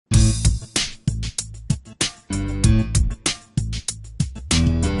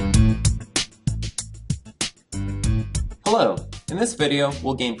Hello! In this video,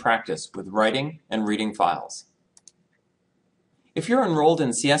 we'll gain practice with writing and reading files. If you're enrolled in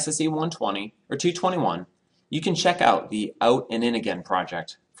CSSE 120 or 221, you can check out the Out and In Again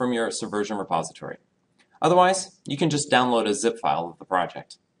project from your Subversion repository. Otherwise, you can just download a zip file of the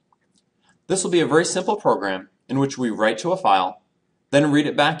project. This will be a very simple program in which we write to a file, then read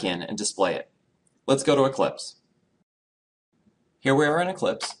it back in and display it. Let's go to Eclipse. Here we are in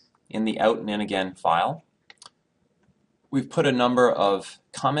Eclipse in the Out and In Again file. We've put a number of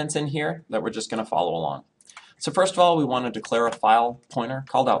comments in here that we're just going to follow along. So first of all, we want to declare a file pointer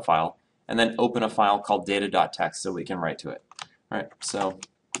called outFile, and then open a file called data.txt so we can write to it. All right, so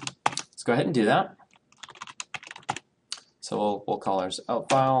let's go ahead and do that. So we'll call ours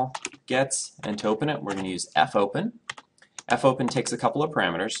outFile gets, and to open it, we're going to use fopen. Fopen takes a couple of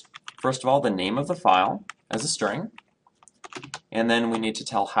parameters. First of all, the name of the file as a string, and then we need to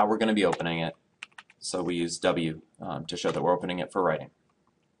tell how we're going to be opening it. So we use W to show that we're opening it for writing.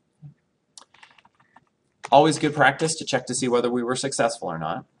 Always good practice to check to see whether we were successful or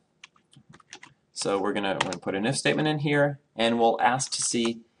not. So we're going to put an if statement in here, and we'll ask to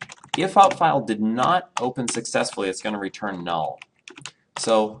see if outFile did not open successfully, it's going to return null.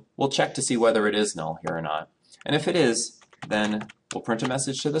 So we'll check to see whether it is null here or not. And if it is, then we'll print a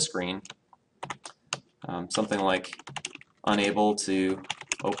message to the screen, something like unable to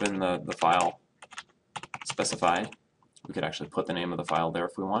open the file specified. We could actually put the name of the file there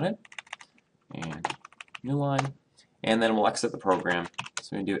if we wanted. And new line. And then we'll exit the program.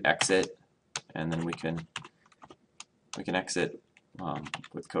 So we do exit, and then we can exit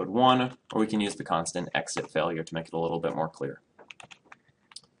with code 1, or we can use the constant exit failure to make it a little bit more clear.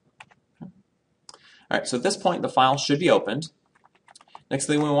 All right, so at this point the file should be opened. Next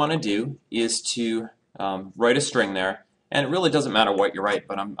thing we want to do is to write a string there, and it really doesn't matter what you write,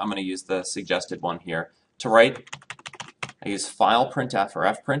 but I'm going to use the suggested one here. To write, I use file printf or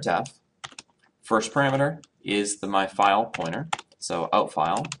fprintf. First parameter is my file pointer, so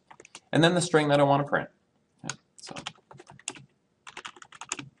outFile, and then the string that I want to print. Okay, so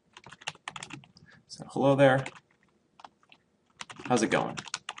hello there, how's it going?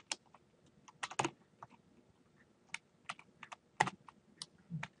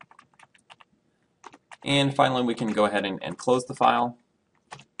 And finally, we can go ahead and close the file.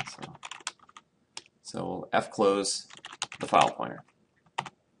 So we'll fclose the file pointer.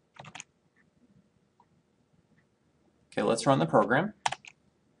 Okay, let's run the program.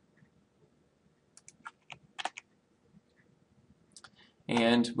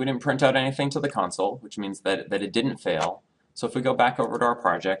 And we didn't print out anything to the console, which means that it didn't fail. So if we go back over to our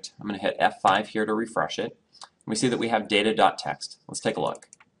project, I'm going to hit F5 here to refresh it. We see that we have data.txt. Let's take a look.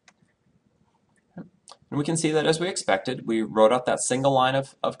 And we can see that as we expected, we wrote out that single line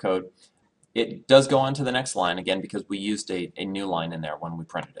of code. It does go on to the next line, again, because we used a new line in there when we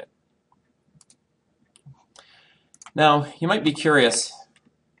printed it. Now, you might be curious,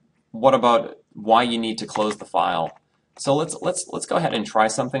 what about why you need to close the file? So let's go ahead and try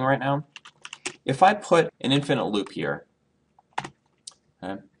something right now. If I put an infinite loop here,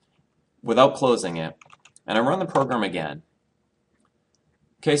 okay, without closing it, and I run the program again,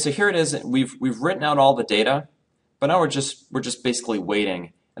 okay, so here it is. We've written out all the data, but now we're just basically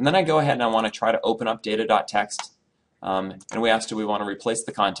waiting. And then I go ahead and I want to try to open up data.txt, and we ask, do we want to replace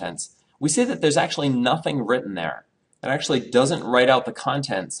the contents? We see that there's actually nothing written there. It actually doesn't write out the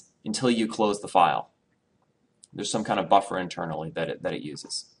contents until you close the file. There's some kind of buffer internally that it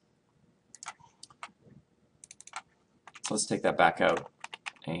uses. So let's take that back out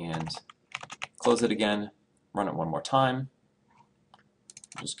and close it again, run it one more time,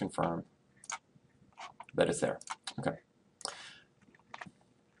 just confirm that it's there. Okay.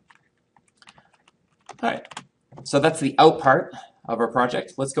 All right, so that's the out part of our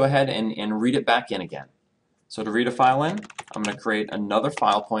project. Let's go ahead and read it back in again. So to read a file in, I'm going to create another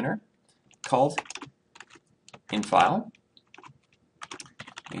file pointer called inFile,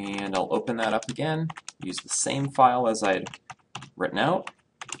 and I'll open that up again, use the same file as I'd written out.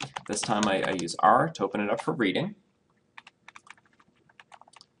 This time I use R to open it up for reading.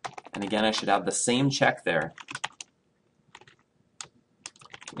 And again, I should have the same check there.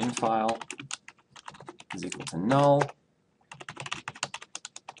 inFile is equal to null,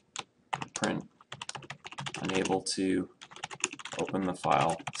 print unable to open the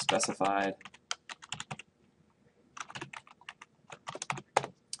file specified,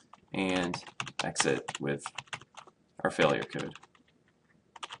 and exit with our failure code.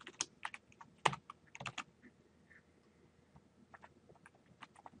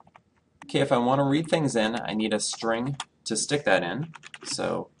 Okay, if I want to read things in, I need a string to stick that in.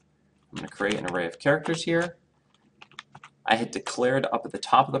 So I'm going to create an array of characters here. I had declared up at the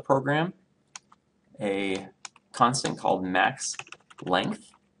top of the program a constant called max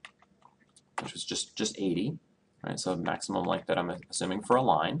length, which was just 80, right? So maximum length that I'm assuming for a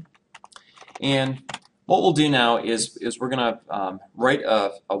line. And what we'll do now is we're going to write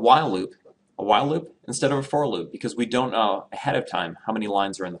a while loop instead of a for loop, because we don't know ahead of time how many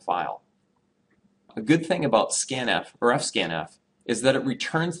lines are in the file. A good thing about scanf or fscanf is that it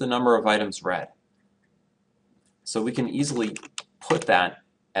returns the number of items read. So we can easily put that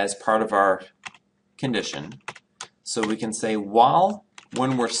as part of our condition. So we can say while,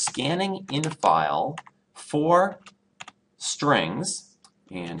 when we're scanning in file for strings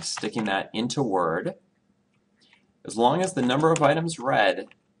and sticking that into Word, as long as the number of items read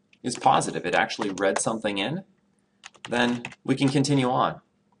is positive, it actually read something in, then we can continue on.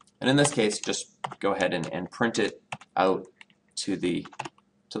 And in this case, just go ahead and print it out to the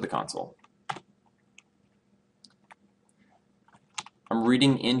console. I'm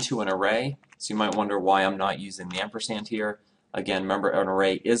reading into an array, so you might wonder why I'm not using the ampersand here. Again, remember, an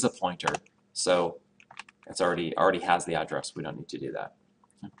array is a pointer, so it's already has the address. We don't need to do that.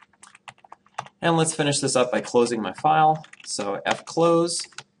 And let's finish this up by closing my file. So fclose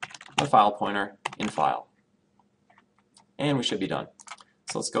the file pointer in file. And we should be done.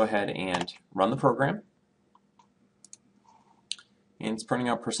 So let's go ahead and run the program. And it's printing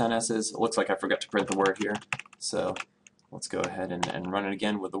out %s's. It looks like I forgot to print the word here. So let's go ahead and run it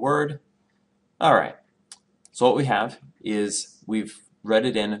again with the word. All right. So what we have is we've read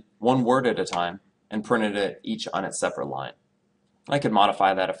it in one word at a time and printed it each on its separate line. I could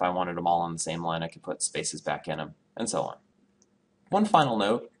modify that if I wanted them all on the same line. I could put spaces back in them, and so on. One final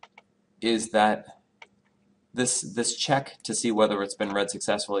note is that this check to see whether it's been read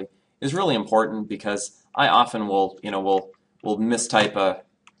successfully is really important, because I often will mistype a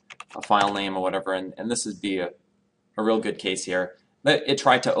file name or whatever, and this would be a real good case here. But it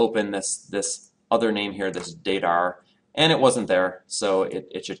tried to open this other name here, this datar, and it wasn't there, so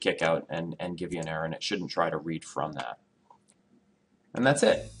it should kick out and give you an error, and it shouldn't try to read from that. And that's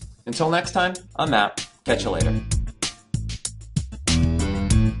it. Until next time, I'm Matt. Catch you later.